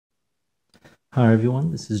Hi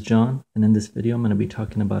everyone, this is John, and in this video I'm going to be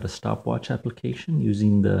talking about a stopwatch application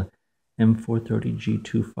using the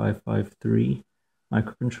M430G2553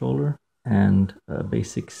 microcontroller and a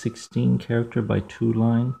basic 16 character by 2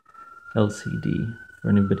 line LCD. For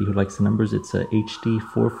anybody who likes the numbers, it's a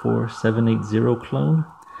HD44780 clone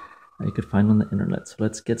that you could find on the internet. So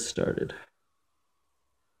let's get started.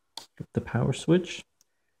 Flip the power switch.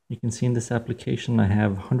 You can see in this application I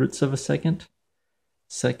have hundredths of a second,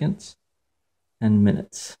 seconds, and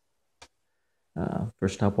minutes. For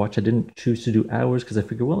stopwatch, I didn't choose to do hours because I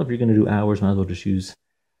figured, well, if you're going to do hours, might as well just use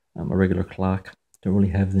a regular clock. Don't really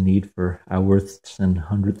have the need for hours and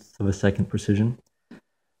hundredths of a second precision.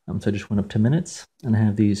 So I just went up to minutes, and I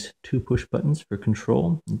have these 2 push buttons for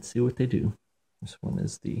control. Let's see what they do. This one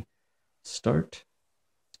is the start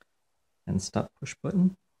and stop push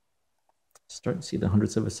button. Start, see the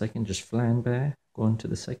hundredths of a second just flying by, going to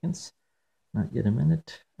the seconds. Not yet a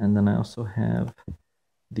minute. And then I also have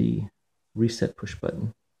the reset push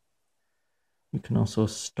button. You can also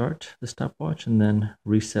start the stopwatch and then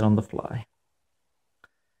reset on the fly.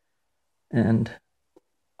 And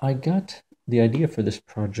I got the idea for this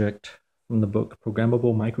project from the book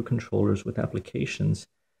Programmable Microcontrollers with Applications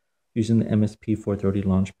using the MSP430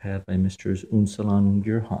 LaunchPad by Mr. Unsalan and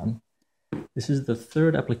Gurhan. This is the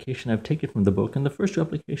 3rd application I've taken from the book, and the first 2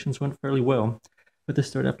 applications went fairly well. But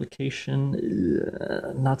this 3rd application,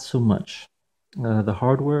 not so much. The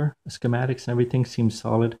hardware, the schematics, and everything seemed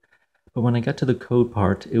solid. But when I got to the code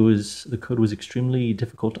part, the code was extremely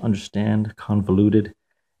difficult to understand, convoluted.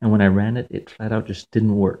 And when I ran it, it flat out just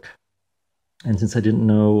didn't work. And since I didn't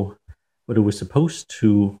know what it was supposed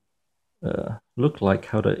to look like,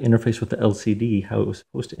 how to interface with the LCD, how it was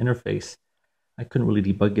supposed to interface, I couldn't really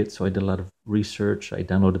debug it. So I did a lot of research. I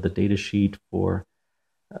downloaded the data sheet for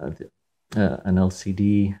an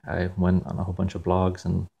LCD. I went on a whole bunch of blogs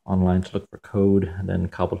and online to look for code, and then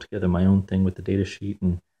cobbled together my own thing with the data sheet,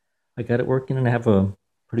 and I got it working, and I have a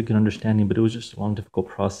pretty good understanding, but it was just a long, difficult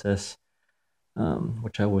process,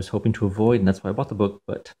 which I was hoping to avoid, and that's why I bought the book.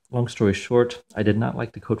 But long story short, I did not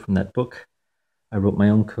like the code from that book. I wrote my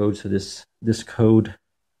own code, so this code,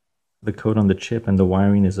 the code on the chip and the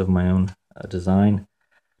wiring is of my own design.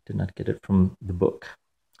 Did not get it from the book.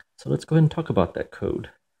 So let's go ahead and talk about that code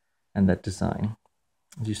and that design.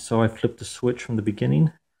 As you saw, I flipped the switch from the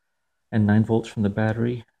beginning, and 9 volts from the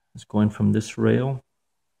battery is going from this rail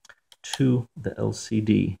to the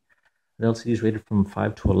LCD. The LCD is rated from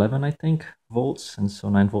 5 to 11, I think, volts, and so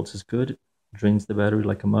 9 volts is good. It drains the battery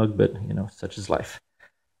like a mug, but you know, such is life.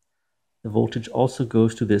 The voltage also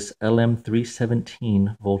goes to this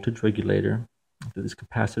LM317 voltage regulator, to this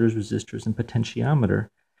capacitors, resistors, and potentiometer,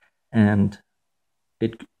 and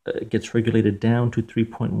it gets regulated down to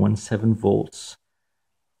 3.17 volts.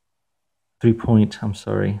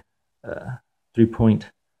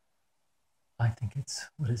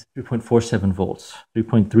 3.47 volts,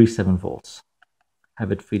 3.37 volts.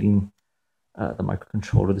 Have it feeding the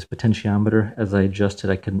microcontroller. This potentiometer, as I adjust it,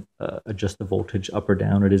 I can adjust the voltage up or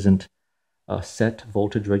down. It isn't a set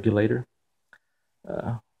voltage regulator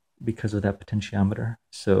because of that potentiometer.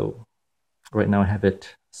 So right now I have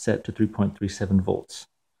it set to 3.37 volts.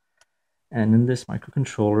 And in this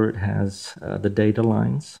microcontroller, it has the data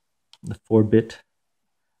lines, the 4-bit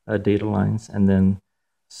data lines, and then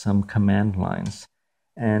some command lines.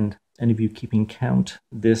 And any of you keeping count,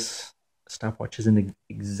 this stopwatch isn't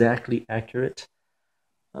exactly accurate.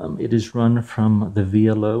 It is run from the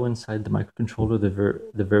VLO inside the microcontroller,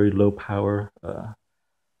 the very low power,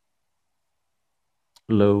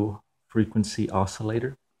 low frequency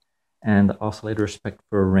oscillator. And the oscillator is spec'd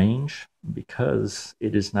for a range because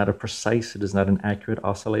it is not an accurate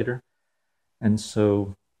oscillator. And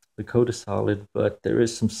so the code is solid, but there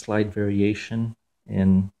is some slight variation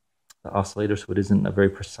in the oscillator, so it isn't a very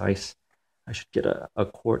precise. I should get a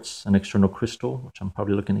quartz, an external crystal, which I'm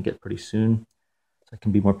probably looking to get pretty soon, so I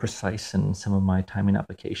can be more precise in some of my timing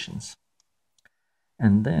applications.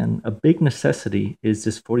 And then a big necessity is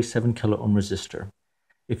this 47 kilo ohm resistor.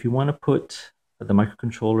 If you want to put the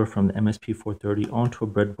microcontroller from the MSP430 onto a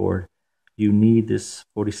breadboard, you need this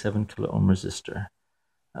 47 kilo ohm resistor.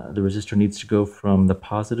 The resistor needs to go from the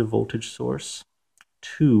positive voltage source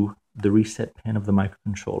to the reset pin of the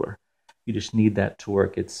microcontroller. You just need that to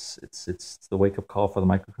work. It's the wake-up call for the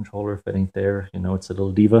microcontroller. If it ain't there, you know, it's a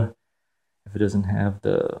little diva. If it doesn't have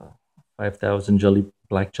the 5,000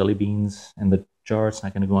 black jelly beans in the jar, it's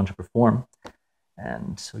not going to go on to perform.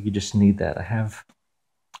 And so you just need that. I have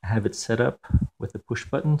it set up with a push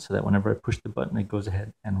button so that whenever I push the button, it goes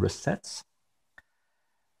ahead and resets.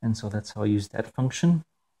 And so that's how I use that function.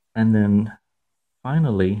 And then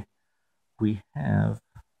finally, we have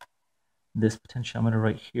this potentiometer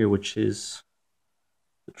right here, which is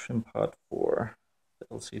the trim pot for the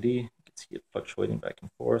LCD. You can see it fluctuating back and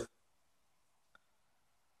forth.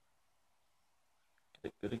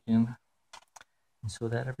 Get it good again. And so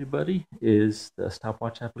that, everybody, is the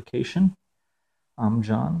stopwatch application. I'm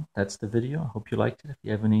John. That's the video. I hope you liked it. If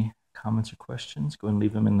you have any comments or questions, go and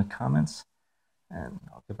leave them in the comments, and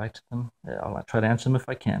I'll get back to them. I'll try to answer them if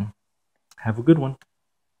I can. Have a good one.